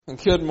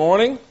Good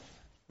morning.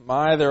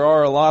 There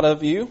are a lot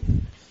of you.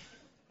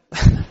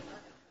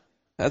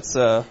 That's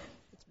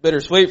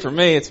bittersweet for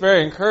me. It's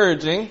very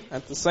encouraging,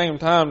 at the same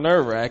time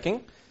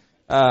nerve-wracking.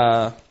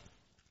 As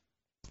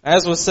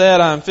was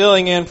said, I'm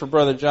filling in for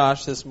Brother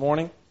Josh this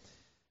morning.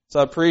 So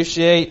I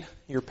appreciate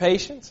your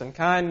patience and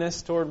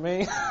kindness toward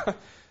me.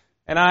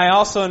 And I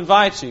also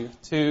invite you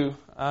to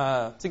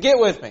get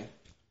with me.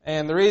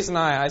 And the reason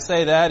I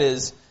say that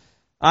is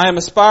I am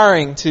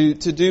aspiring to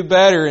do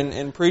better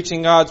in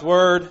preaching God's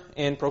Word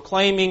and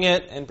proclaiming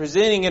it and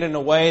presenting it in a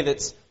way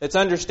that's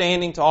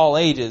understanding to all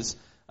ages.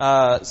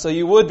 So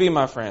you would be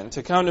my friend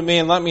to come to me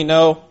and let me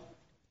know,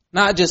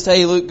 not just,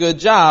 hey Luke, good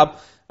job,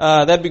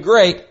 that'd be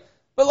great,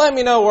 but let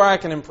me know where I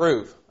can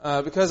improve.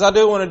 Because I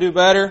do want to do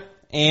better.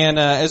 And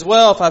as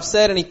well, if I've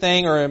said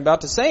anything or am about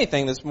to say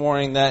anything this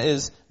morning that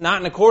is not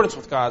in accordance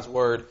with God's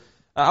Word,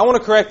 I want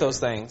to correct those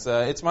things.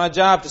 It's my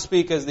job to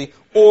speak as the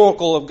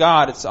oracle of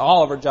God. It's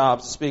all of our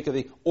jobs to speak of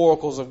the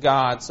oracles of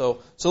God. So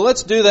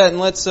let's do that, and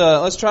let's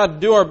try to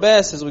do our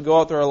best as we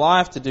go out through our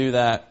life to do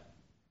that.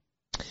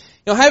 You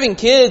know, having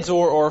kids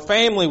or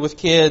family with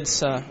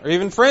kids, or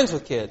even friends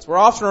with kids, we're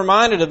often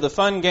reminded of the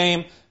fun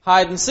game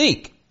hide and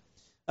seek.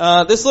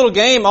 This little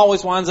game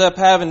always winds up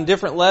having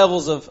different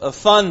levels of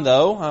fun,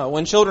 though.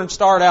 When children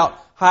start out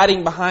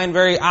hiding behind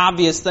very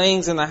obvious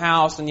things in the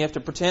house, and you have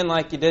to pretend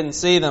like you didn't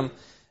see them.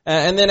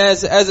 And then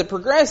as it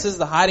progresses,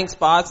 the hiding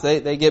spots,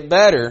 they get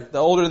better. The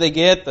older they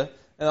get,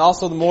 and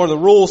also the more the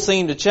rules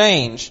seem to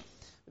change.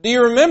 Do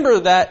you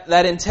remember that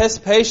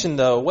anticipation,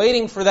 though,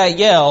 waiting for that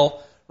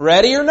yell,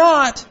 ready or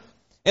not?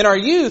 In our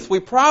youth, we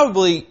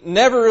probably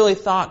never really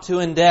thought too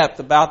in depth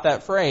about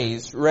that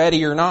phrase,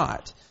 ready or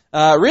not.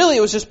 Really,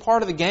 it was just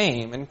part of the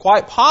game, and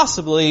quite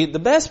possibly the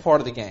best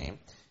part of the game,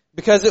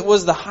 because it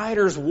was the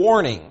hider's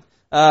warning.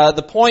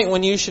 The point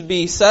when you should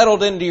be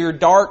settled into your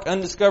dark,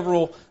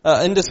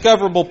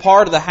 indiscoverable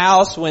part of the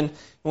house, when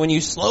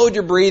you slowed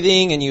your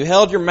breathing and you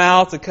held your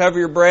mouth to cover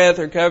your breath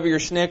or cover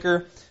your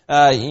snicker.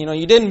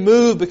 You didn't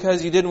move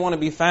because you didn't want to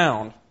be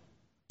found.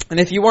 And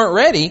if you weren't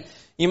ready,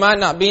 you might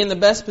not be in the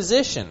best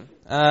position.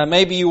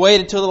 Maybe you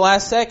waited till the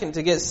last second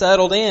to get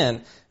settled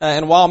in.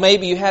 And while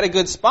maybe you had a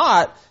good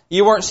spot,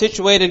 you weren't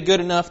situated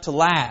good enough to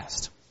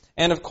last.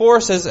 And of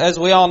course, as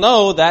we all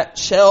know, that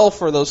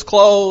shelf or those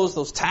clothes,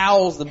 those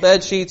towels, the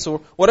bed sheets,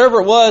 or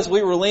whatever it was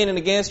we were leaning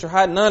against or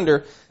hiding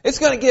under, it's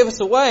going to give us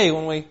away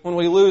when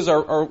we lose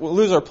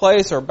our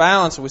place, our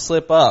balance, or we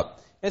slip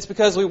up. It's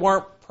because we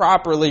weren't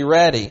properly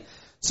ready.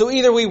 So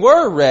either we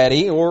were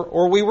ready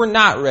or we were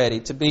not ready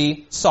to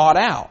be sought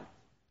out.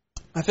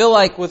 I feel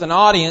like with an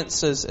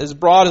audience as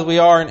broad as we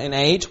are in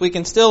age, we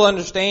can still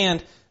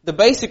understand the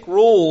basic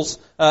rules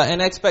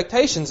and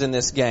expectations in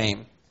this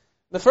game.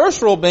 The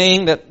first rule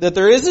being that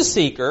there is a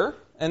seeker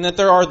and that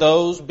there are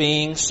those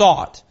being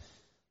sought.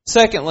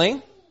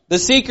 Secondly, the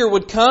seeker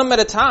would come at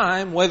a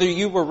time whether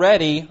you were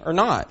ready or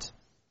not.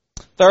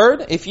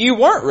 Third, if you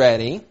weren't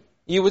ready,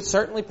 you would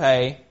certainly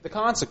pay the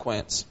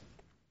consequence.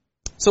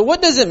 So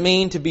what does it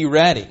mean to be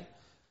ready?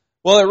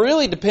 Well, it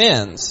really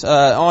depends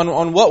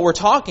on what we're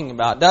talking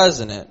about,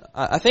 doesn't it?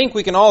 I think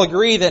we can all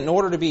agree that in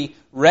order to be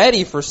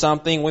ready for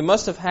something, we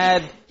must have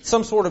had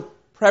some sort of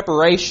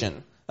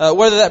preparation.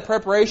 Whether that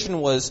preparation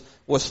was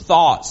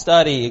thought,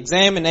 study,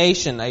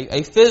 examination,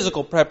 a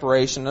physical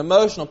preparation, an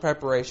emotional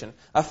preparation,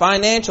 a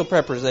financial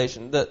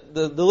preparation,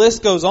 the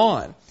list goes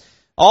on.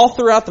 All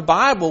throughout the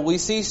Bible, we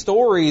see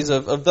stories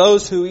of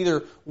those who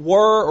either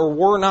were or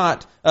were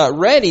not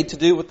ready to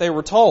do what they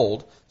were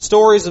told.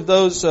 Stories of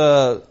those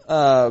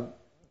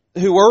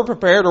who were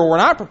prepared or were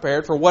not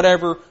prepared for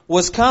whatever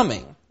was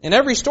coming. And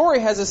every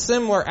story has a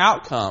similar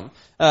outcome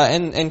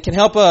and can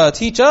help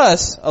teach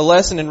us a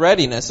lesson in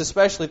readiness,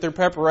 especially through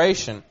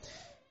preparation.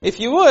 If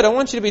you would, I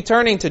want you to be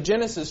turning to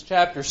Genesis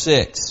chapter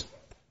 6.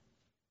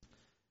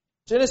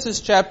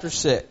 Genesis chapter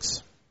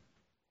 6.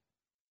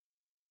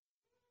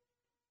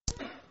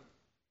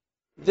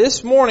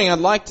 This morning I'd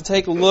like to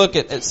take a look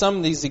at some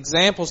of these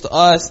examples to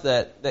us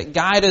that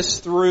guide us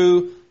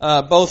through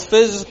both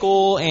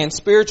physical and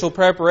spiritual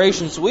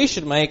preparations we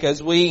should make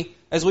as we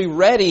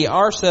ready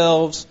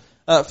ourselves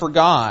for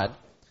God.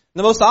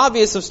 The most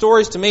obvious of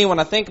stories to me when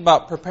I think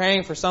about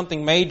preparing for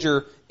something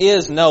major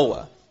is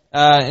Noah.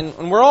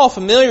 And we're all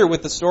familiar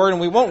with the story,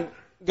 and we won't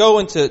go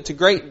into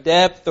great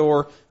depth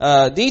or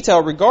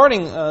detail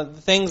regarding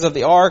the things of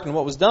the ark and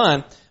what was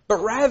done, but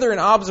rather an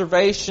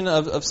observation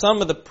of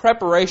some of the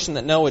preparation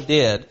that Noah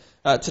did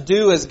to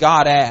do as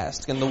God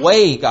asked and the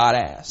way God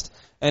asked,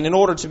 and in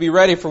order to be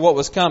ready for what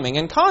was coming.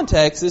 In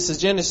context, this is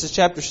Genesis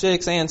chapter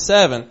 6 and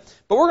 7,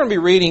 but we're going to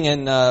be reading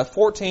in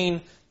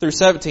 14 through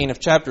 17 of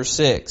chapter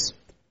 6.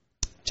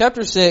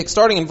 Chapter 6,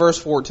 starting in verse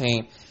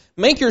 14.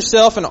 Make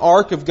yourself an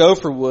ark of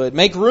gopher wood.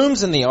 Make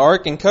rooms in the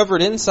ark and cover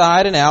it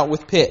inside and out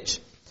with pitch.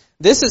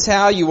 This is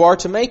how you are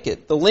to make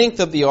it. The length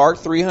of the ark,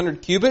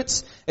 300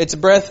 cubits, its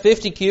breadth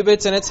 50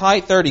 cubits, and its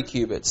height 30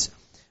 cubits.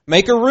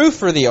 Make a roof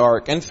for the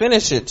ark and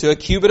finish it to a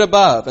cubit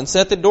above, and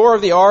set the door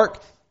of the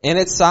ark in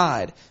its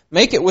side.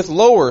 Make it with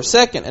lower,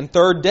 second, and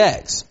third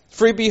decks.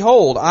 For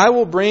behold, I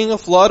will bring a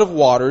flood of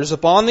waters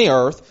upon the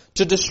earth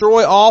to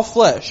destroy all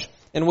flesh,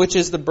 in which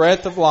is the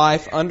breath of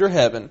life under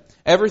heaven.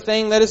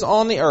 Everything that is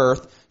on the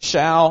earth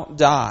shall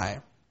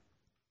die.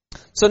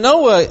 So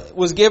Noah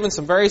was given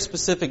some very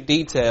specific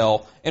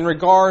detail in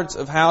regards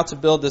of how to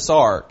build this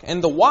ark.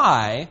 And the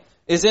why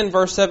is in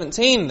verse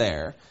 17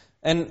 there.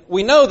 And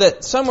we know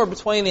that somewhere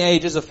between the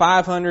ages of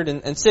 500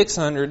 and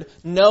 600,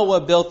 Noah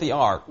built the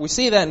ark. We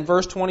see that in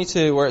verse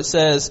 22 where it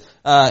says,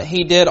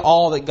 he did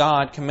all that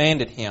God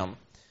commanded him.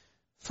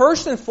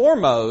 First and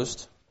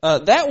foremost,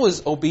 that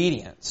was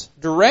obedience,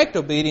 direct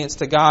obedience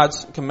to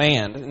God's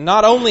command.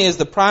 Not only is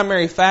the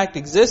primary fact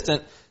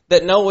existent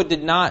that Noah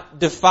did not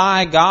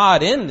defy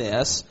God in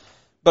this,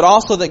 but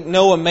also that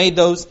Noah made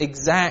those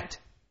exact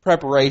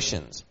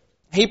preparations.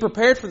 He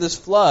prepared for this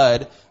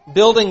flood,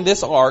 building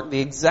this ark the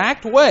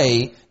exact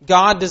way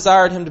God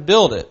desired him to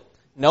build it.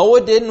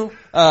 Noah didn't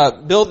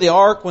build the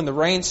ark when the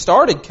rain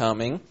started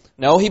coming.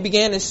 No, he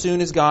began as soon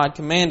as God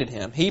commanded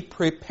him. He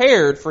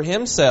prepared for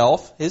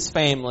himself, his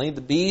family, the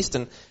beast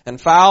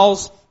and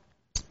fowls,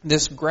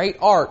 this great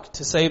ark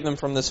to save them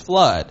from this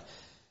flood.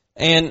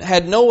 And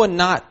had Noah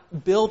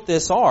not built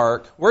this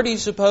ark, where do you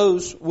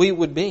suppose we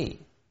would be?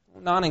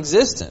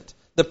 Non-existent.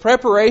 The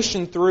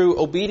preparation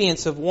through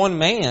obedience of one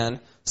man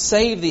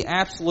saved the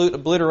absolute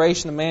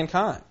obliteration of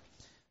mankind.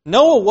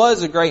 Noah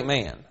was a great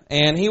man,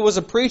 and he was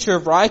a preacher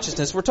of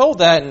righteousness. We're told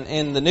that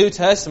in the New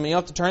Testament. You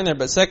don't have to turn there,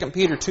 but 2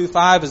 Peter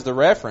 2:5 is the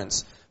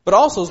reference. But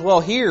also as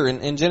well here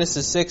in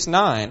Genesis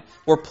 6:9,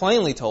 we're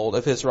plainly told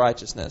of his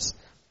righteousness.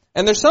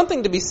 And there's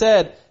something to be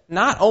said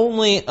not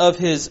only of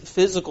his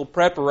physical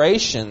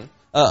preparation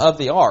of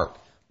the ark,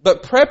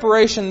 but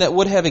preparation that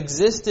would have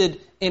existed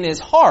in his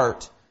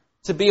heart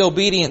to be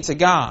obedient to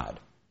God.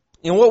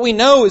 And what we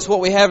know is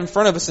what we have in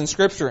front of us in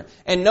Scripture.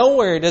 And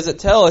nowhere does it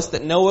tell us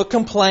that Noah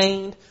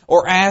complained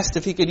or asked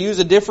if he could use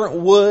a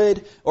different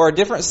wood or a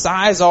different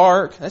size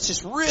ark. That's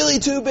just really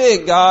too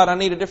big, God. I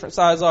need a different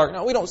size ark.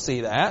 No, we don't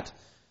see that.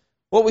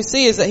 What we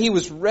see is that he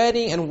was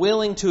ready and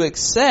willing to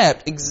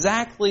accept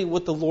exactly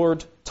what the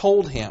Lord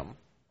told him.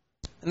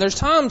 And there's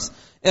times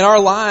in our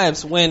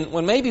lives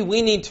when maybe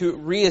we need to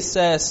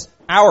reassess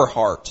our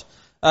heart.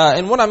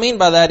 And what I mean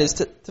by that is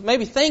to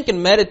maybe think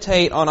and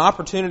meditate on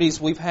opportunities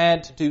we've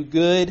had to do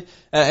good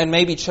and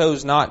maybe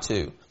chose not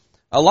to.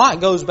 A lot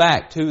goes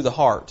back to the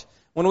heart.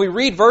 When we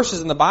read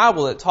verses in the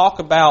Bible that talk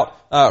about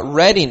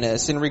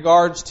readiness in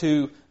regards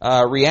to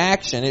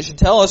reaction, it should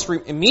tell us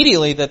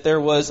immediately that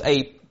there was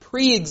a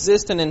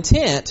pre-existent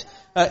intent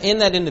in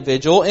that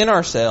individual, in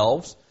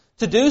ourselves,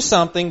 to do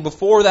something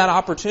before that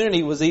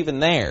opportunity was even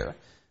there.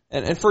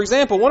 And for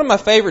example, one of my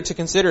favorite to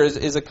consider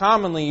is a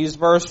commonly used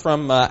verse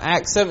from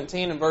Acts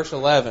 17 and verse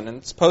 11. And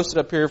it's posted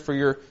up here for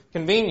your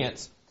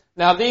convenience.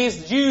 Now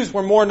these Jews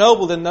were more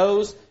noble than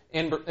those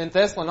in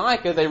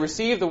Thessalonica. They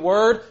received the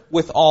word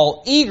with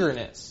all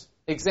eagerness,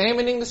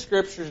 examining the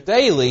Scriptures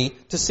daily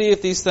to see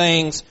if these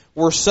things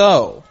were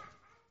so.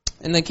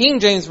 And the King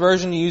James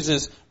Version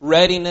uses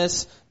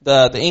readiness.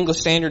 The English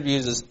Standard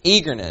uses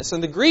eagerness.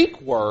 And the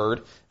Greek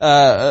word,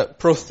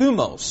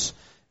 prothumos,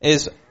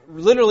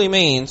 literally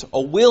means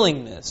a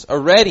willingness, a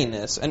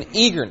readiness, an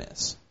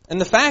eagerness. And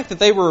the fact that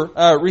they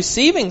were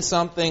receiving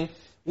something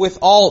with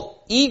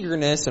all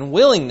eagerness and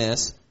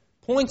willingness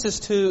points us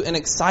to an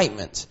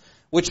excitement,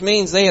 which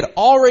means they had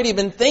already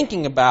been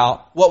thinking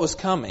about what was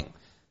coming.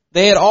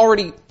 They had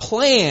already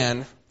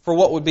planned for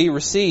what would be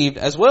received,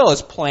 as well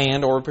as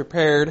planned or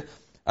prepared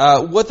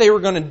what they were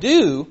going to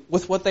do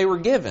with what they were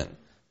given.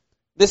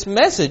 This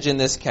message, in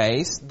this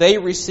case, they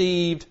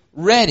received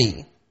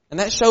ready. And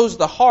that shows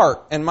the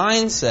heart and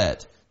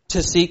mindset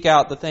to seek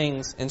out the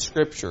things in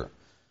Scripture.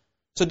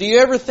 So do you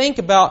ever think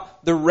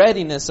about the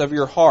readiness of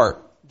your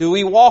heart? Do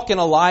we walk in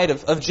a light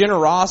of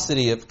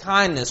generosity, of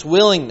kindness,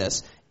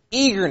 willingness,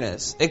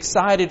 eagerness,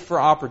 excited for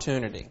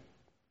opportunity?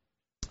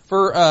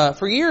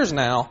 For years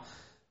now,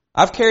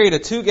 I've carried a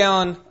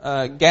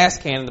 2-gallon gas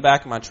can in the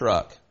back of my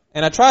truck.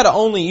 And I try to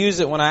only use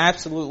it when I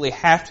absolutely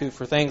have to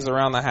for things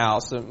around the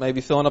house,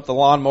 maybe filling up the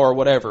lawnmower or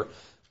whatever.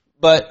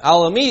 But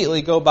I'll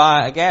immediately go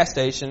by a gas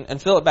station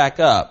and fill it back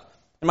up.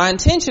 And my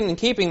intention in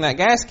keeping that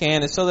gas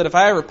can is so that if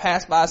I ever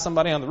pass by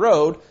somebody on the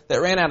road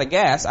that ran out of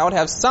gas, I would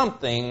have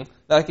something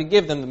that I could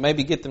give them to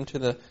maybe get them to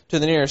the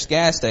nearest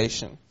gas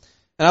station.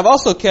 And I've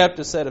also kept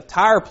a set of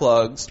tire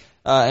plugs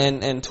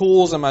and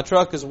tools in my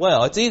truck as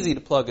well. It's easy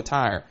to plug a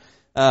tire,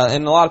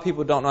 and a lot of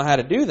people don't know how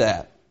to do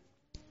that.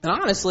 And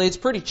honestly, it's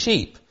pretty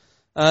cheap.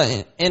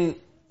 And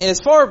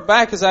as far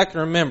back as I can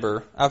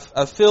remember,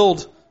 I've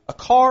filled a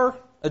car,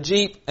 a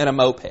Jeep, and a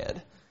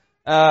moped.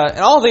 And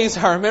all these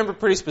I remember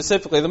pretty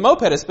specifically. The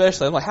moped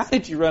especially, I'm like, how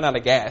did you run out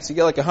of gas? You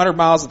get like 100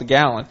 miles at the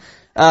gallon.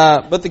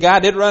 But the guy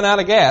did run out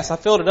of gas. I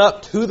filled it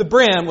up to the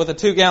brim with a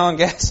 2-gallon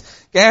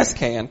gas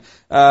can.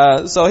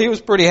 So he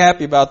was pretty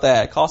happy about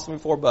that. It cost me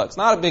 $4.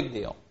 Not a big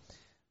deal.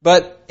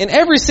 But in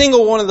every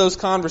single one of those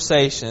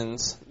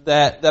conversations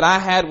that I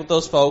had with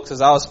those folks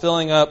as I was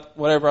filling up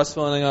whatever I was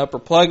filling up or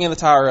plugging the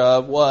tire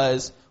of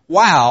was,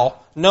 wow,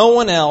 no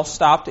one else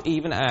stopped to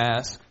even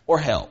ask or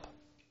help.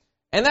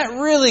 And that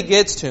really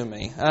gets to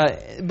me.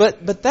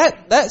 But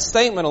that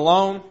statement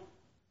alone,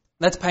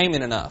 that's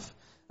payment enough.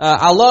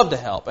 I love to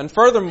help. And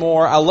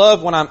furthermore, I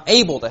love when I'm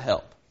able to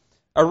help.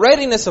 A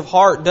readiness of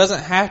heart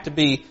doesn't have to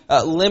be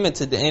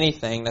limited to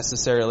anything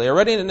necessarily. A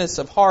readiness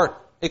of heart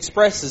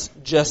expresses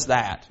just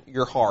that,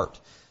 your heart.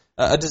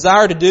 A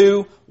desire to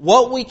do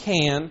what we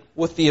can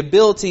with the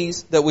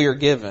abilities that we are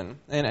given.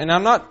 And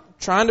I'm not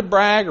trying to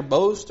brag or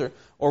boast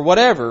or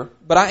whatever,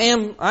 but I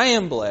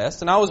am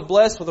blessed. And I was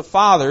blessed with a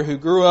father who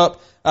grew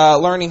up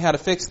learning how to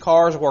fix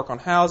cars, work on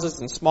houses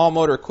and small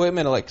motor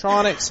equipment,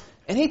 electronics,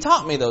 and he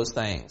taught me those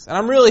things. And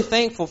I'm really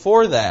thankful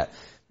for that,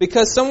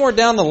 because somewhere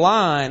down the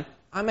line,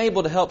 I'm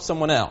able to help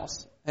someone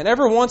else. And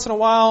every once in a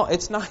while,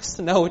 it's nice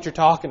to know what you're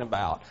talking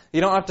about.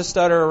 You don't have to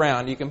stutter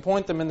around. You can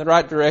point them in the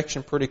right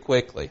direction pretty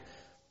quickly.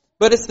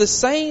 But it's the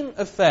same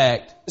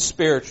effect,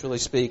 spiritually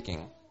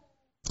speaking.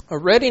 A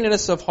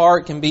readiness of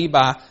heart can be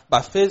by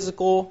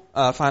physical,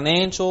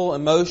 financial,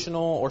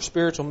 emotional, or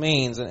spiritual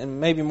means,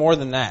 and maybe more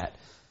than that.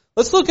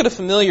 Let's look at a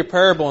familiar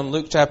parable in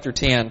Luke chapter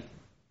 10.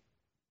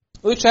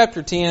 Luke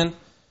chapter 10,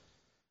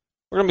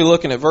 we're going to be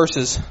looking at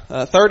verses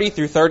 30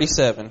 through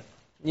 37.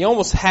 You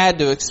almost had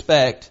to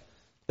expect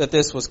that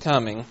this was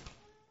coming.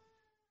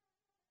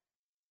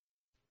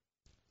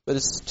 But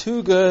it's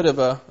too good of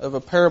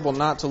a parable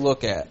not to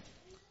look at.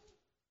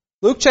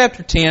 Luke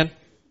chapter 10,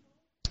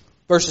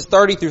 verses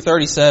 30 through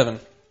 37.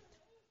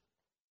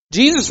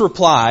 Jesus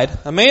replied,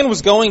 "A man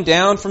was going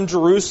down from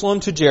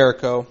Jerusalem to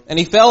Jericho, and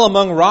he fell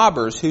among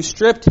robbers who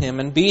stripped him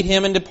and beat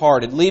him and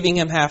departed, leaving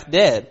him half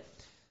dead.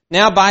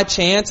 Now by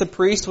chance a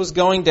priest was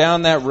going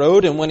down that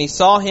road, and when he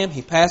saw him,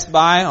 he passed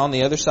by on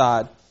the other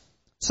side.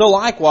 So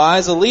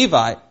likewise a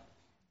Levite,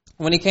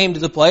 when he came to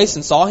the place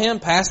and saw him,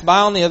 passed by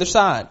on the other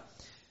side."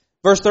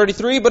 Verse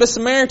 33, "But a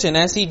Samaritan,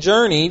 as he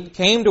journeyed,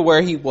 came to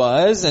where he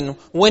was, and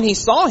when he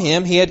saw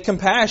him, he had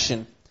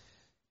compassion.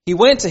 He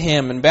went to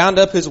him and bound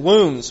up his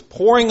wounds,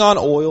 pouring on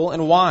oil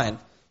and wine.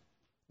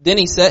 Then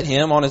he set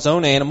him on his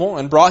own animal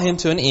and brought him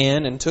to an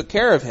inn and took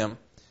care of him.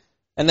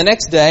 And the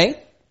next day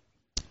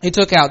he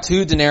took out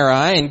 2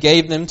 denarii and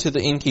gave them to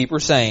the innkeeper,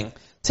 saying,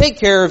 'Take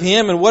care of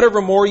him, and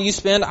whatever more you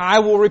spend I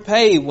will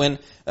repay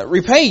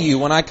you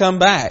when I come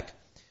back.'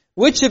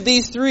 Which of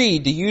these 3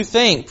 do you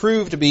think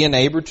proved to be a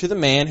neighbor to the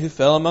man who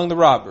fell among the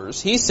robbers?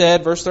 He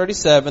said," verse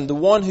 37, "the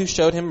one who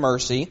showed him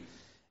mercy.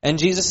 And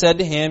Jesus said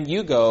to him,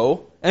 'You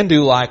go and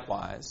do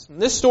likewise.'"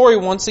 And this story,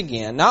 once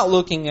again, not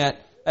looking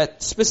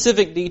at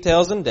specific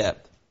details in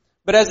depth,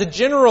 but as a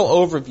general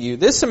overview,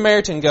 this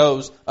Samaritan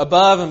goes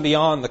above and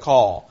beyond the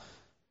call.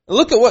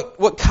 Look at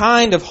what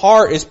kind of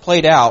heart is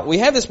played out. We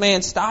have this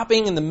man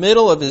stopping in the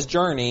middle of his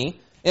journey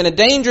in a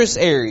dangerous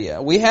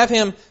area. We have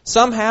him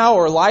somehow,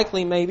 or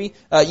likely maybe,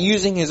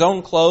 using his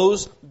own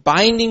clothes,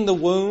 binding the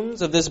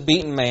wounds of this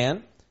beaten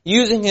man,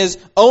 using his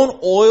own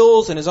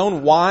oils and his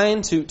own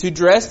wine to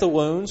dress the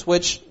wounds,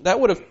 which that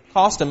would have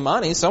cost him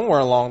money somewhere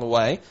along the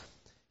way.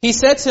 He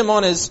sets him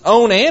on his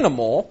own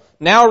animal,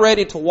 now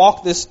ready to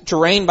walk this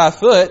terrain by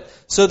foot,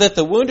 so that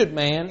the wounded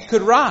man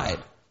could ride.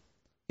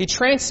 He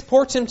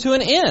transports him to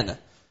an inn.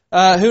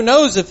 Who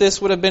knows if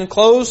this would have been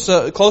close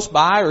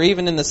by, or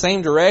even in the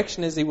same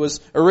direction as he was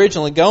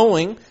originally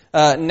going,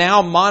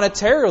 now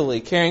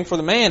monetarily caring for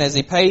the man as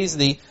he pays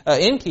the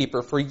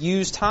innkeeper for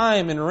used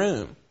time and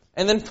room.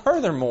 And then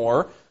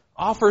furthermore,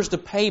 offers to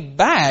pay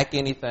back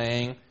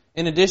anything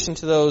in addition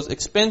to those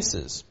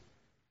expenses.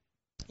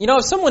 You know,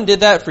 if someone did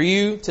that for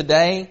you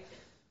today,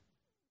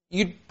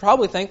 you'd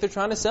probably think they're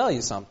trying to sell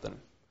you something.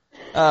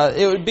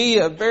 It would be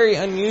a very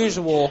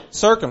unusual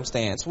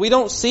circumstance. We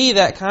don't see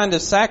that kind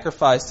of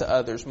sacrifice to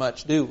others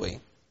much, do we?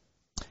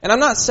 And I'm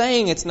not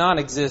saying it's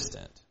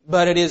non-existent,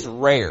 but it is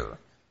rare.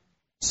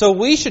 So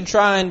we should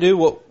try and do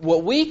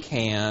what we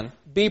can,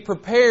 be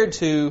prepared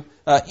to,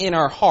 in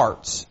our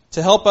hearts,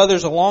 to help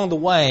others along the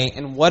way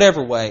in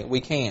whatever way we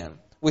can.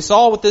 We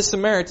saw with this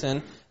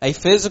Samaritan a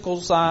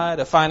physical side,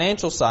 a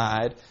financial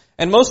side,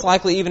 and most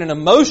likely even an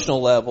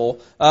emotional level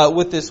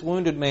with this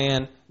wounded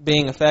man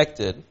being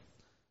affected.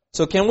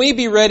 So can we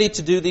be ready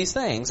to do these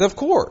things? Of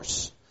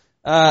course.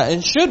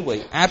 And should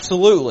we?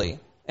 Absolutely.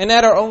 And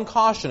at our own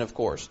caution, of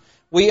course.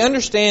 We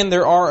understand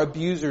there are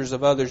abusers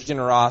of others'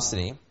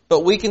 generosity,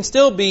 but we can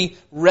still be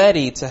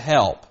ready to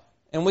help.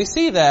 And we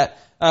see that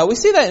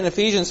in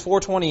Ephesians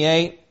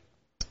 4:28.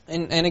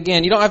 And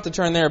again, you don't have to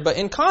turn there, but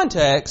in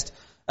context,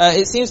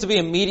 it seems to be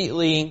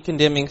immediately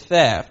condemning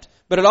theft.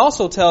 But it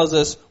also tells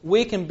us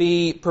we can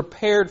be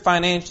prepared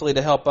financially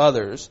to help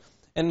others.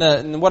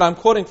 And what I'm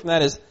quoting from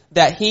that is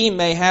that he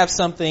may have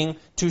something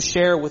to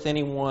share with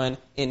anyone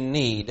in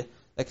need.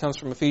 That comes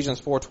from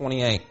Ephesians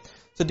 4:28.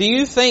 So do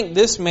you think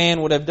this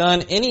man would have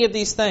done any of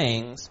these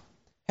things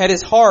had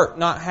his heart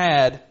not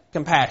had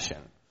compassion?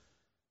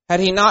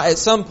 Had he not at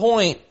some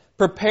point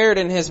prepared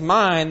in his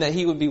mind that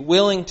he would be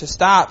willing to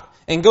stop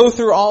and go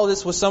through all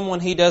this with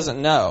someone he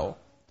doesn't know?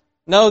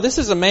 No, this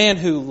is a man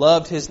who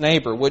loved his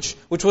neighbor, which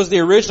was the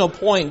original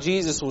point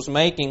Jesus was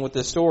making with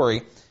this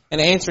story and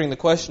answering the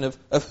question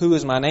of who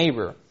is my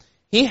neighbor.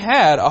 He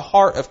had a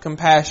heart of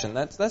compassion.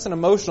 That's an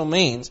emotional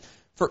means.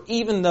 for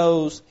even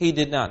those he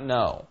did not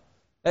know.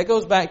 That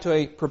goes back to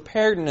a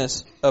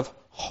preparedness of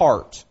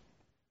heart.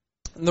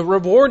 The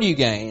reward you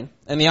gain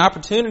and the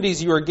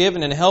opportunities you are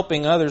given in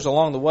helping others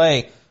along the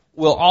way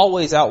will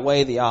always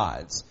outweigh the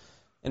odds.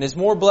 And it's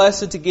more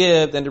blessed to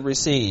give than to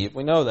receive.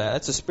 We know that.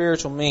 That's a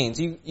spiritual means.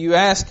 You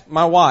ask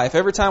my wife,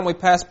 every time we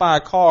pass by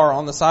a car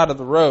on the side of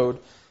the road,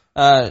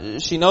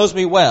 she knows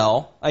me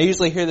well. I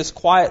usually hear this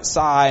quiet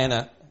sigh and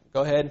a,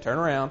 go ahead and turn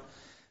around.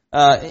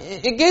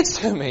 It gets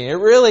to me. It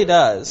really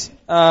does.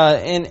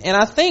 And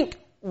I think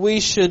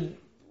we should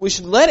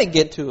let it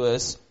get to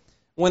us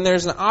when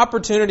there's an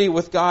opportunity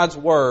with God's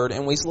Word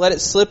and we let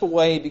it slip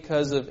away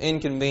because of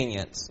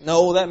inconvenience.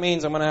 No, that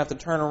means I'm going to have to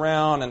turn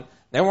around and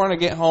then we're going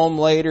to get home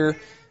later.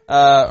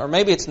 Or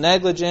maybe it's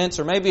negligence,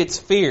 or maybe it's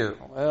fear.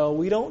 Well,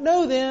 we don't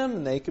know them,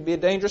 and they could be a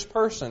dangerous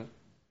person.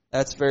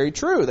 That's very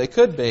true. They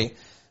could be.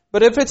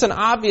 But if it's an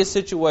obvious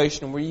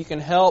situation where you can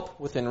help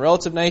within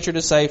relative nature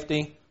to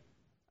safety,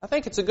 I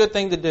think it's a good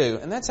thing to do.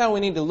 And that's how we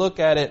need to look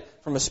at it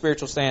from a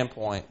spiritual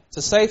standpoint. It's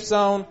a safe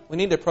zone. We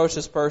need to approach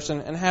this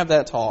person and have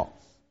that talk.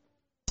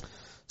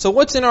 So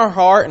what's in our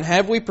heart, and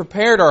have we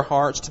prepared our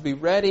hearts to be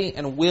ready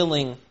and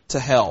willing to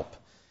help?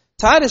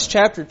 Titus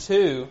chapter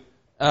 2,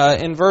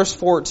 in verse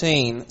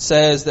 14,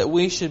 says that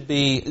we should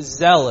be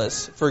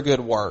zealous for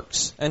good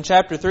works. And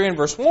chapter 3 and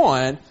verse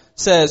 1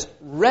 says,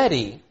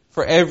 ready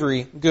for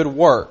every good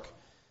work.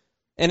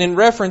 And in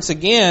reference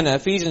again,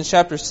 Ephesians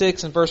chapter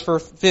 6 and verse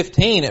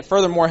 15, it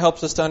furthermore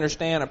helps us to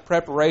understand a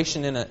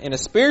preparation in a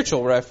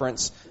spiritual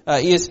reference.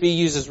 ESV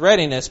uses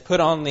readiness, put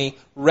on the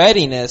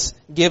readiness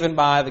given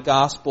by the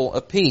gospel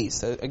of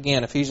peace.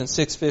 Again, Ephesians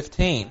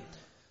 6:15.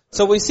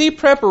 So we see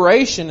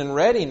preparation and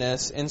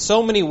readiness in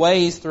so many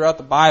ways throughout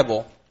the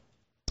Bible.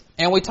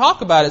 And we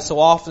talk about it so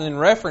often in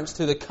reference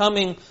to the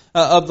coming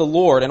of the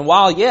Lord. And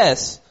while,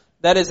 yes,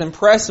 that is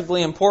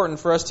impressively important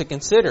for us to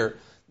consider,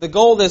 the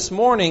goal this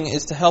morning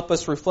is to help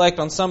us reflect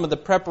on some of the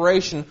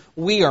preparation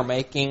we are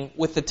making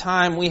with the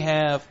time we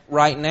have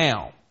right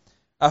now.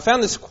 I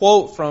found this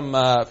quote from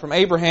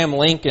Abraham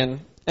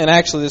Lincoln, and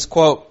actually this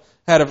quote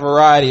had a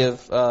variety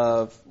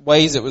of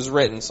ways it was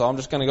written, so I'm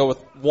just going to go with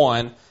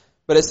one.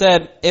 But it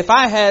said, if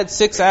I had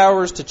 6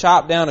 hours to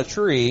chop down a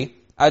tree,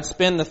 I'd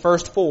spend the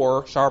first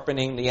 4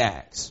 sharpening the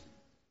axe.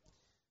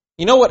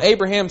 You know what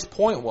Abraham's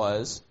point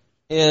was,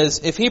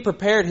 is if he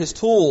prepared his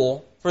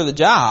tool for the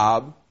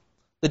job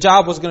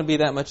was going to be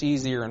that much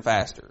easier and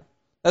faster.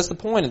 That's the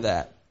point of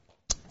that.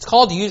 It's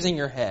called using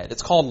your head.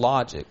 It's called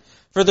logic.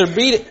 For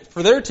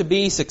there to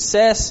be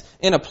success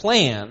in a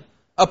plan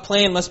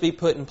must be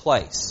put in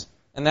place.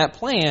 And that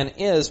plan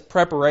is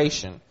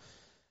preparation.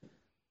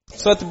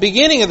 So at the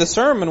beginning of the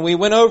sermon, we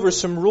went over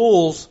some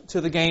rules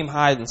to the game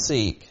hide and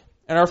seek.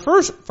 And our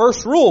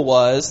first rule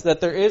was that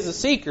there is a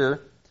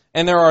seeker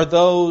and there are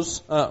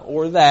those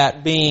or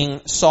that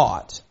being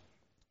sought.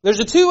 There's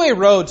a two-way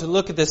road to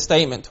look at this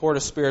statement toward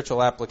a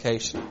spiritual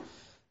application.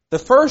 The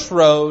first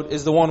road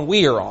is the one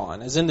we are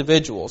on as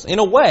individuals. In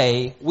a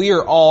way, we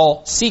are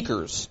all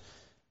seekers.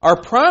 Our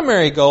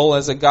primary goal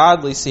as a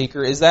godly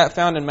seeker is that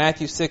found in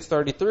Matthew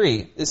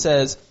 6:33. It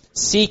says,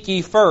 seek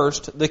ye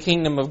first the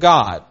kingdom of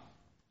God.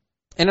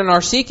 And in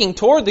our seeking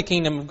toward the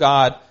kingdom of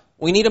God,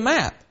 we need a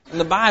map. And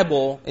the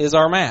Bible is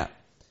our map.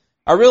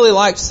 I really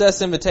like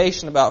Seth's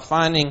invitation about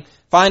finding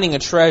a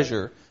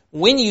treasure.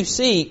 When you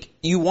seek,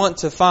 you want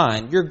to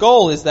find. Your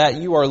goal is that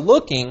you are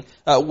looking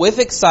with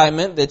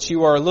excitement, that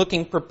you are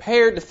looking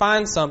prepared to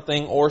find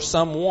something or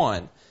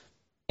someone.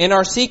 In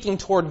our seeking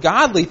toward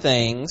godly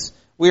things,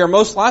 we are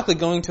most likely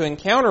going to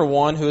encounter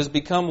one who has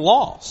become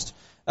lost,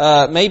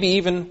 maybe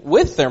even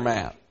with their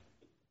map.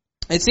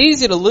 It's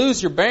easy to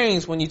lose your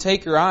bearings when you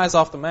take your eyes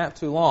off the map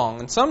too long,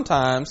 and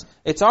sometimes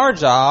it's our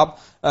job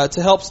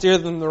to help steer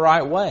them the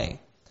right way.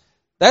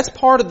 That's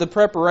part of the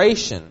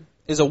preparation,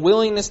 is a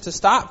willingness to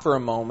stop for a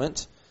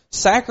moment,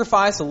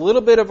 sacrifice a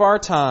little bit of our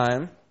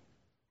time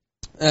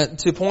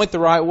to point the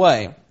right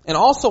way. And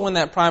also in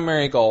that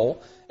primary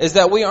goal is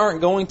that we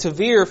aren't going to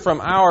veer from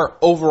our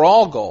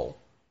overall goal.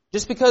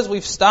 Just because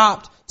we've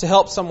stopped to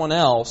help someone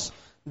else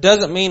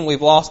doesn't mean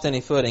we've lost any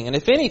footing. And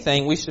if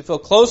anything, we should feel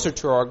closer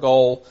to our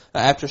goal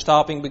after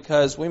stopping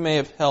because we may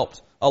have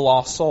helped a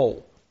lost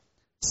soul.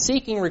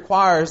 Seeking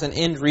requires an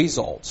end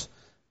result,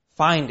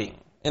 finding.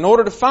 In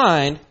order to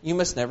find, you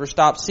must never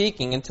stop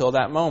seeking until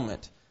that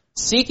moment.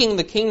 Seeking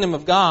the kingdom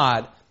of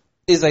God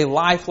is a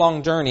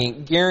lifelong journey,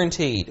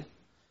 guaranteed.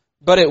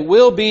 But it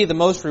will be the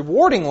most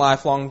rewarding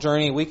lifelong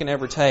journey we can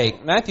ever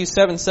take. Matthew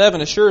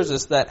 7:7 assures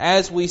us that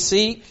as we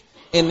seek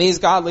in these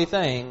godly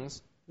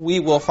things, we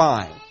will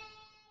find.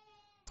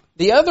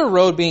 The other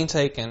road being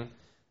taken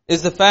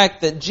is the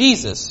fact that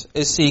Jesus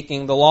is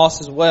seeking the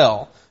lost as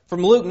well.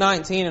 From Luke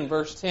 19 and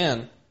verse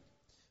 10,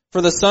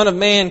 for the Son of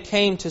Man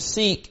came to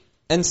seek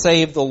and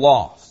save the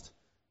lost.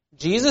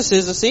 Jesus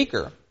is a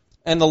seeker,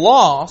 and the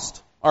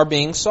lost are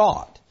being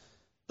sought.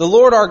 The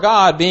Lord our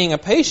God being a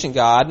patient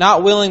God,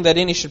 not willing that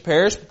any should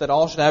perish, but that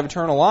all should have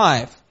eternal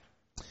life.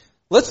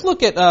 Let's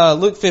look at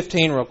Luke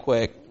 15 real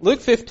quick.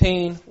 Luke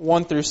 15,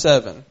 1 through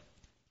 7.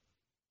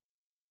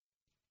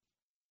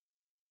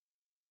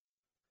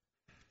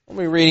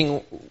 We'll be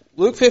reading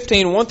Luke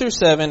 15, 1 through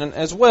 7, and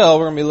as well,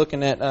 we're going to be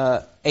looking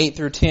at 8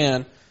 through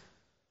 10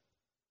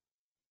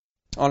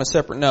 on a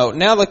separate note.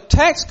 Now the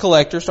tax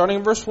collectors, starting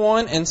in verse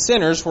 1, and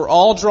sinners were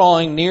all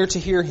drawing near to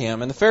hear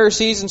him, and the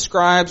Pharisees and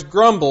scribes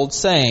grumbled,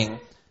 saying,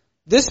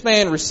 "This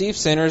man receives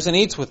sinners and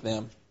eats with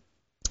them."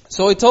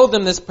 So he told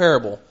them this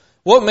parable.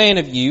 "What man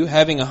of you,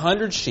 having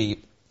 100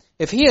 sheep,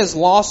 if he has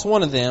lost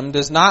one of them,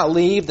 does not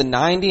leave the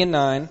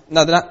 99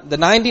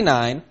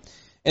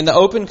 in the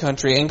open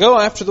country and go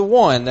after the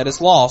one that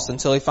is lost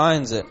until he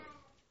finds it?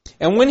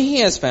 And when he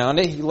has found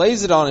it, he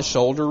lays it on his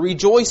shoulder,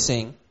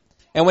 rejoicing.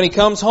 And when he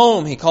comes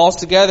home, he calls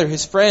together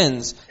his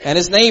friends and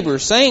his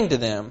neighbors, saying to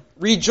them,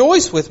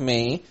 'Rejoice with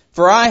me,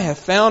 for I have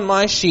found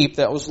my sheep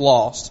that was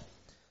lost.'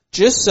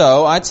 Just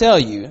so, I tell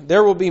you,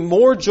 there will be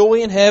more joy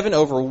in heaven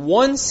over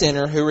one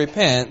sinner who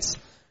repents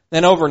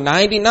than over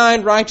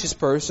 99 righteous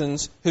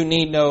persons who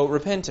need no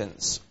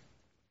repentance."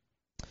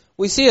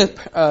 We see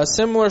a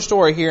similar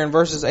story here in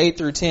verses 8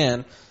 through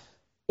 10.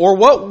 "Or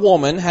what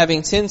woman,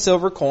 having 10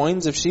 silver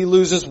coins, if she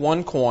loses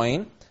one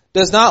coin,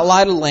 does not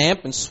light a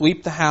lamp and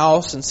sweep the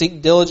house and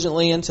seek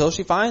diligently until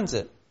she finds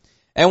it?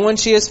 And when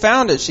she has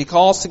found it, she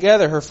calls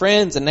together her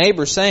friends and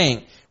neighbors,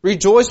 saying,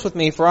 'Rejoice with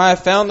me, for I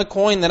have found the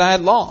coin that I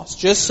had lost.'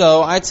 Just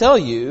so, I tell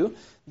you,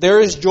 there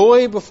is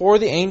joy before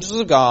the angels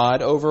of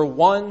God over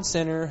one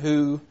sinner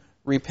who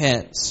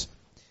repents."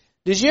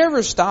 Did you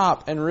ever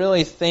stop and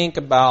really think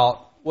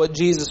about what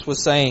Jesus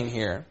was saying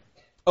here?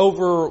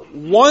 Over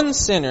one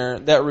sinner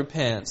that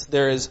repents,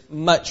 there is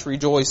much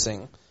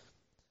rejoicing.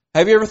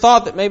 Have you ever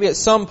thought that maybe at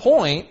some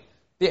point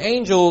the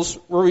angels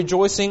were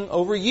rejoicing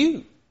over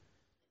you?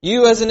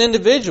 You as an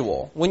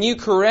individual, when you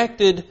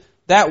corrected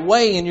that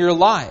way in your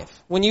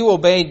life, when you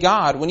obeyed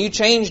God, when you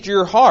changed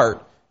your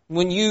heart,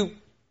 when you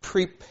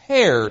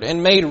prepared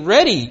and made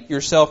ready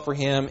yourself for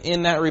Him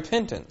in that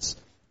repentance,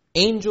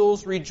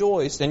 angels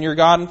rejoiced and your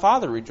God and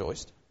Father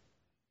rejoiced.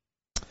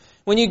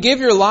 When you give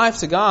your life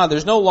to God,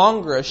 there's no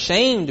longer a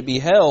shame to be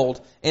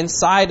held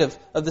inside of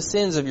the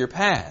sins of your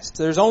past.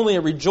 There's only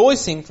a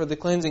rejoicing for the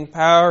cleansing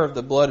power of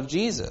the blood of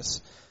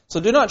Jesus. So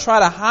do not try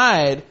to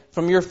hide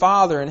from your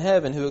Father in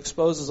heaven who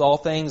exposes all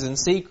things in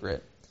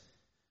secret.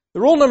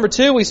 The rule number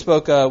 2 we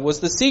spoke of was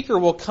the seeker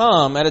will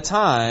come at a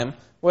time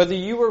whether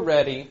you were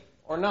ready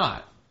or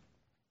not.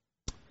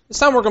 This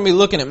time we're going to be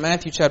looking at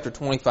Matthew chapter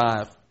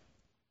 25.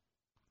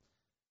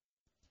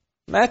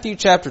 Matthew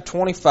chapter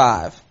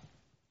 25.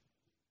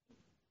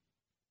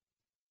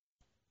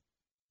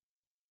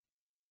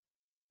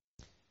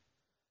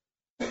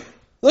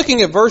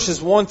 Looking at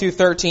verses 1 through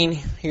 13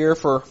 here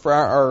for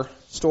our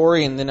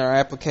story and then our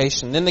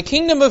application. "Then the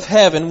kingdom of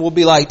heaven will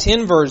be like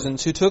 10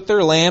 virgins who took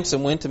their lamps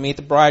and went to meet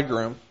the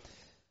bridegroom.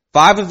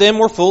 5 of them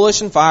were foolish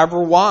and 5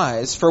 were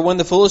wise. For when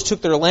the foolish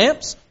took their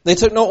lamps, they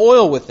took no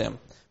oil with them.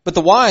 But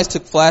the wise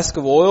took flasks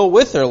of oil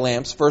with their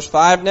lamps." Verse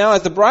 5, "Now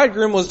as the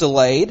bridegroom was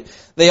delayed,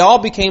 they all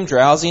became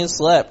drowsy and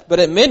slept.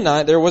 But at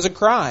midnight there was a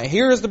cry,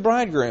 'Here is the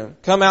bridegroom,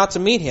 come out to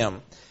meet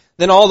him.'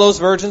 Then all those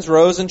virgins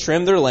rose and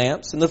trimmed their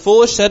lamps. And the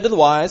foolish said to the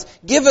wise,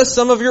 'Give us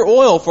some of your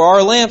oil, for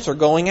our lamps are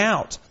going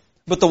out.'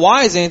 But the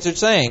wise answered,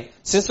 saying,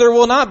 'Since there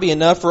will not be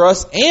enough for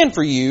us and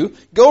for you,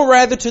 go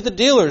rather to the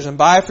dealers and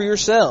buy for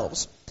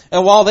yourselves.'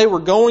 And while they were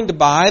going to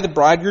buy, the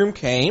bridegroom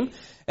came,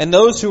 and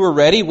those who were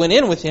ready went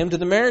in with him to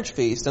the marriage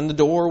feast, and the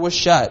door was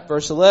shut."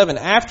 Verse 11,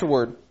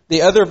 "Afterward,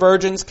 the other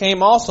virgins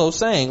came also,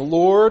 saying,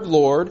 'Lord,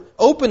 Lord,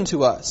 open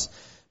to us.'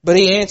 But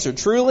he answered,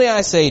 'Truly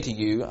I say to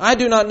you, I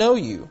do not know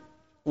you.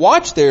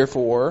 Watch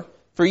therefore,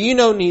 for you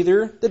know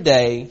neither the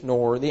day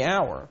nor the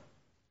hour.'"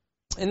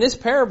 In this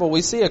parable,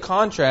 we see a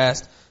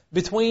contrast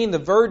between the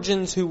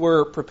virgins who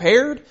were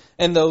prepared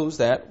and those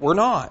that were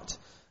not.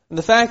 And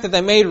the fact that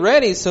they made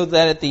ready so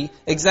that at the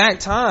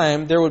exact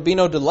time there would be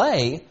no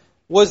delay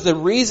was the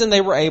reason they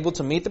were able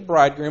to meet the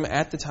bridegroom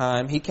at the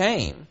time he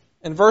came.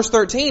 And verse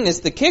 13 is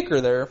the kicker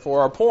there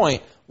for our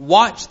point.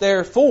 "Watch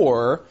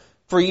therefore,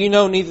 for you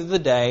know neither the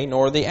day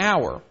nor the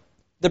hour."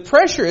 The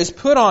pressure is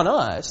put on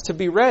us to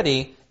be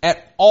ready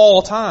at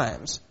all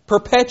times,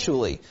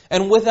 perpetually,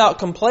 and without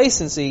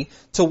complacency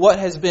to what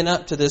has been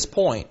up to this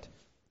point.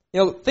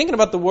 Thinking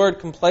about the word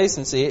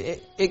complacency,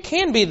 it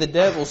can be the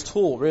devil's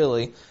tool,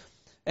 really.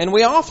 And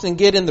we often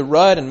get in the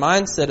rut and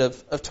mindset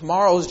of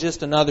tomorrow is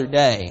just another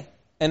day,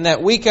 and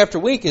that week after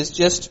week is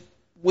just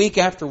week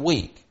after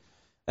week.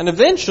 And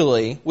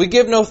eventually, we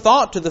give no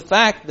thought to the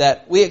fact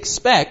that we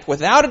expect,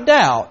 without a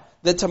doubt,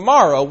 that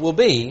tomorrow will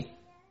be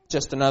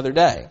just another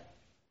day.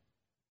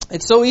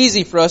 It's so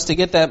easy for us to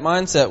get that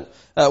mindset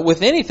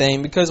with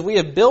anything because we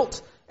have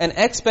built an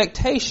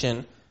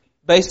expectation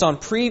based on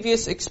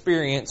previous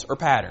experience or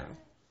pattern.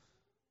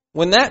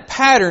 When that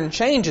pattern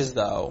changes,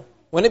 though,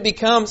 when it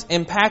becomes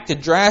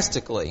impacted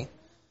drastically,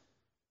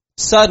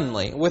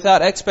 suddenly,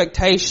 without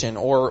expectation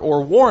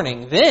or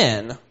warning,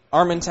 then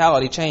our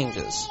mentality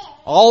changes.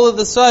 All of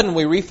a sudden,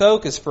 we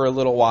refocus for a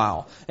little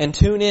while and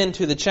tune in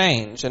to the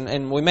change,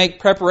 and we make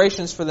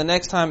preparations for the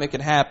next time it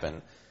could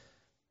happen.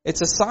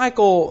 It's a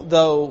cycle,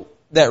 though,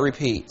 that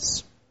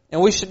repeats.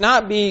 And we should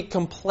not be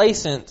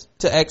complacent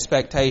to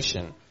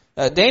expectation.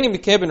 Danny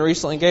McKibben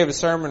recently gave a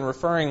sermon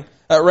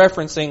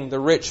referencing the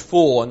rich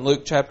fool in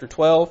Luke chapter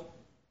 12.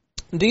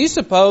 Do you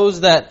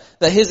suppose that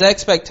his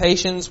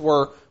expectations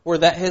were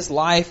that his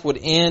life would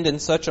end in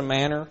such a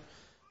manner?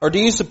 Or do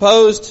you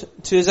suppose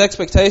to his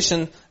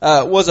expectation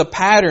was a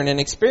pattern and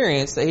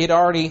experience that he had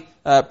already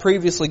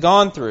previously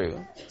gone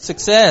through?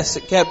 Success,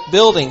 it kept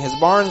building. His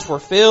barns were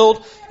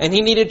filled, and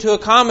he needed to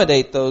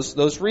accommodate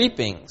those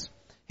reapings.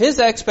 His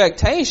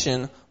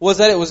expectation was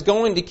that it was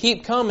going to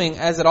keep coming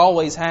as it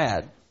always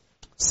had.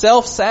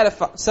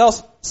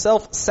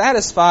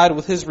 Self-satisfied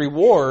with his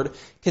reward,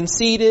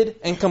 conceited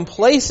and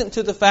complacent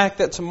to the fact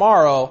that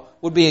tomorrow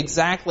would be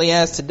exactly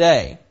as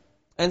today.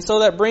 And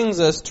so that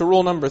brings us to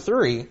rule number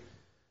 3.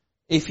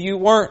 If you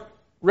weren't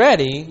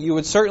ready, you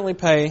would certainly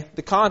pay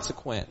the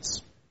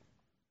consequence.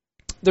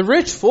 The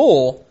rich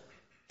fool,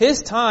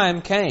 his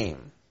time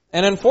came.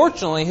 And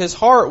unfortunately, his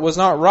heart was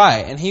not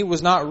right, and he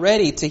was not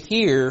ready to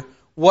hear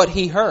what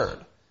he heard.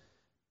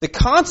 The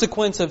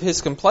consequence of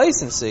his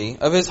complacency,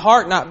 of his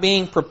heart not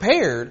being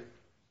prepared,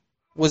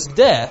 was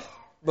death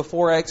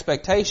before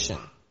expectation.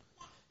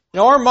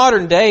 Our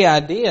modern day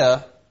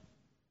idea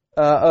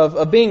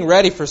of being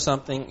ready for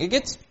something, it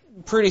gets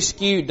pretty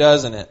skewed,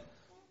 doesn't it?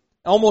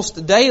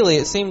 Almost daily,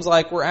 it seems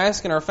like we're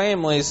asking our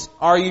families,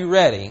 are you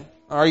ready?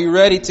 Are you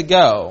ready to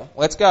go?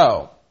 Let's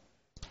go.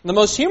 The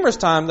most humorous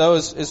time, though,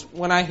 is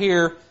when I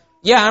hear,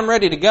 yeah, I'm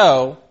ready to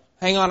go.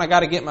 Hang on, I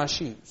got to get my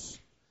shoes.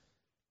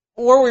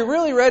 Were we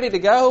really ready to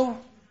go?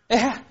 It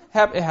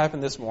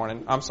happened this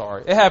morning. I'm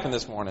sorry. It happened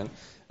this morning.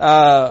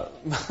 I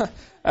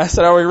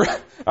said, are we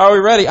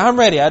ready? I'm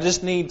ready. I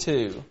just need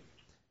to.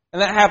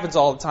 And that happens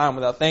all the time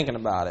without thinking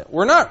about it.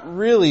 We're not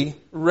really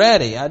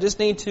ready. I just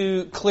need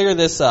to clear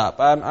this up.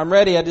 I'm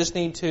ready. I just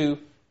need to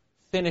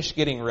finish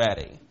getting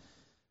ready.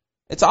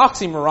 It's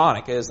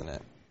oxymoronic, isn't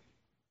it?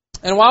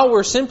 And while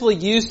we're simply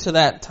used to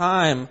that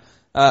time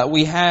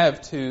we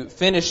have to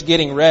finish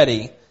getting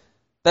ready,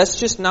 that's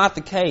just not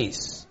the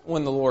case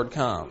when the Lord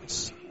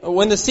comes.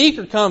 When the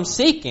seeker comes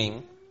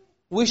seeking,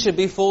 we should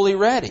be fully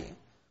ready.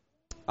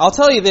 I'll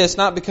tell you this,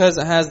 not because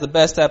it has the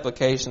best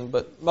application,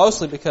 but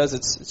mostly because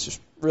it's just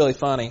really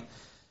funny.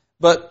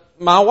 But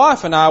my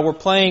wife and I were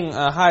playing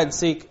hide and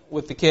seek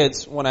with the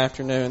kids one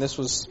afternoon. This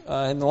was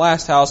in the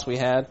last house we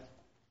had.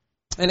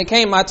 And it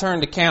came my turn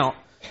to count.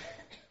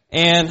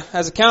 And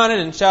as I counted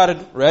and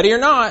shouted, ready or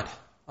not,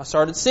 I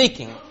started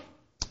seeking.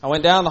 I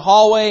went down the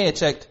hallway, I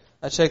checked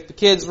the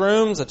kids'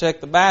 rooms, I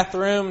checked the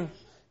bathroom,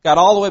 got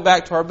all the way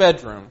back to our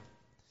bedroom.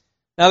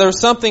 Now there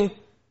was something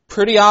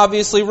pretty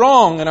obviously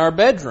wrong in our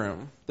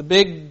bedroom. The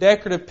big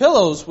decorative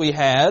pillows we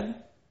had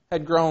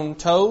grown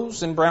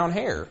toes and brown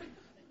hair.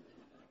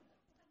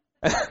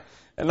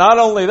 And not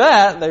only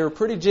that, they were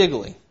pretty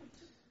jiggly.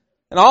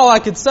 And all I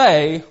could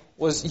say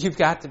was, you've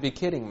got to be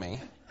kidding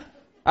me.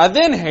 I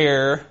then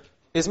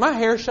is my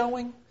hair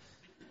showing?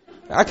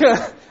 I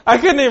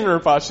couldn't even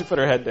reply. She put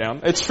her head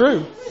down. It's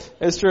true.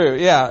 It's true.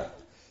 Yeah.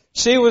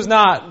 She was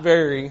not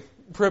very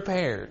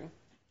prepared.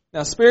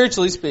 Now,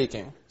 spiritually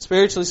speaking,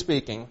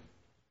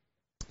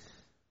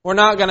 we're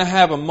not going to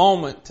have a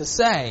moment to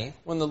say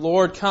when the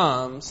Lord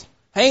comes,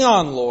 hang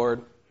on,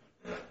 Lord,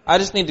 I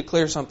just need to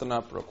clear something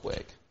up real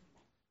quick.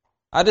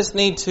 I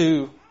need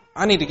to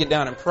get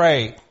down and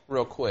pray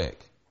real quick.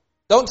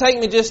 Don't take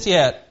me just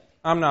yet.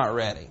 I'm not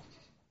ready.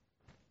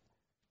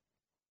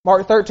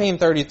 Mark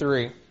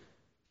 13:33.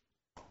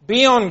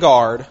 Be on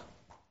guard.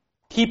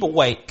 Keep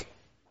awake.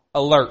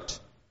 Alert.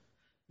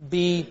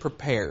 Be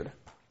prepared.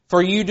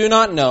 For you do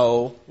not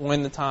know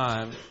when the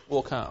time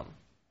will come.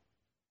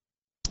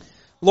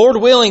 Lord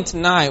willing,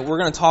 tonight we're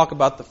going to talk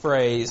about the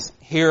phrase,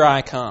 here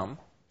I come.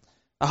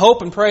 I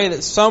hope and pray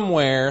that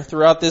somewhere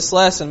throughout this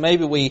lesson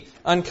maybe we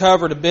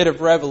uncovered a bit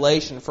of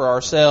revelation for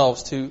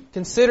ourselves to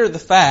consider the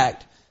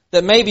fact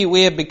that maybe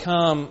we have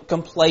become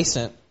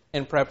complacent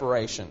in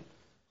preparation.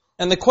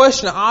 And the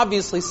question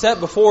obviously set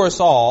before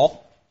us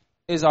all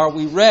is, are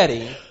we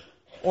ready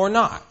or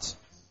not?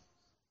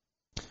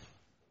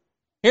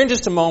 Here in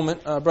just a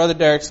moment, Brother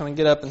Derek's going to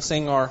get up and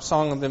sing our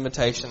song of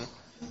invitation.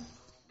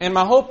 And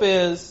my hope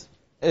is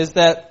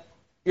that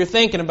you're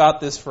thinking about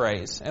this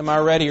phrase, am I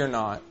ready or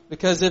not?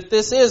 Because if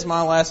this is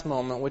my last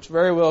moment, which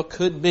very well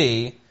could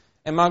be,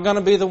 am I going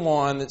to be the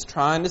one that's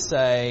trying to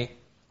say,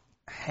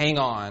 hang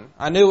on,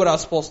 I knew what I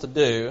was supposed to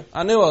do,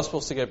 I knew I was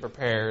supposed to get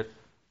prepared,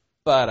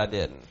 but I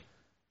didn't.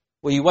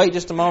 Will you wait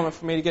just a moment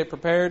for me to get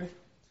prepared?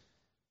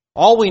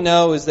 All we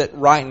know is that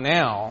right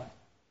now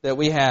that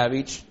we have,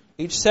 each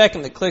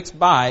second that clicks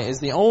by is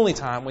the only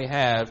time we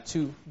have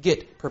to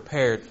get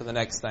prepared for the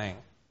next thing.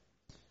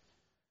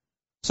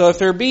 So if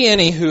there be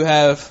any who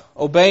have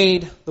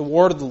obeyed the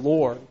word of the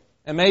Lord,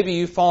 and maybe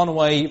you've fallen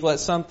away, you've let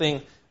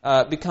something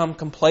become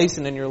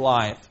complacent in your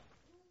life,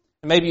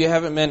 and maybe you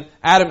haven't been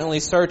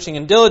adamantly searching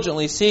and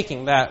diligently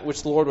seeking that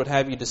which the Lord would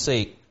have you to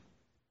seek,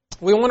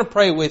 we want to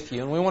pray with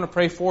you, and we want to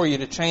pray for you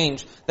to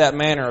change that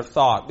manner of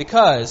thought,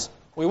 because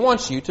we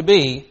want you to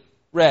be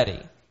ready.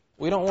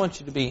 We don't want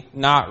you to be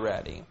not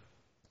ready.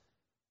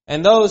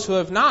 And those who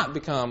have not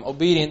become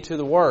obedient to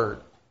the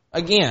word,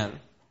 again,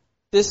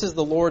 this is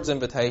the Lord's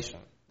invitation,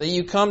 that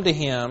you come to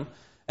Him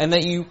and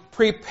that you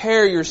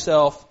prepare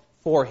yourself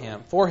for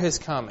Him, for His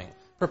coming.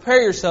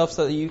 Prepare yourself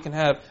so that you can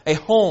have a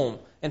home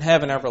in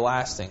heaven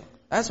everlasting.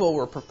 That's what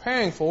we're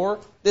preparing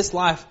for. This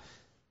life,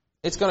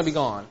 it's going to be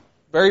gone.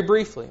 Very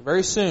briefly,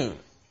 very soon.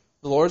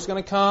 The Lord's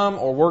going to come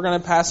or we're going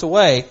to pass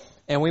away,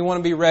 and we want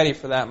to be ready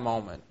for that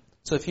moment.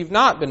 So if you've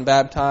not been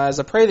baptized,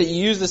 I pray that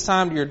you use this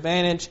time to your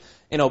advantage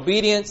in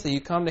obedience, that you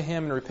come to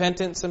Him in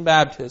repentance and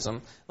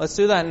baptism. Let's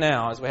do that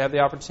now as we have the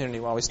opportunity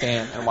while we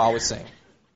stand and while we sing.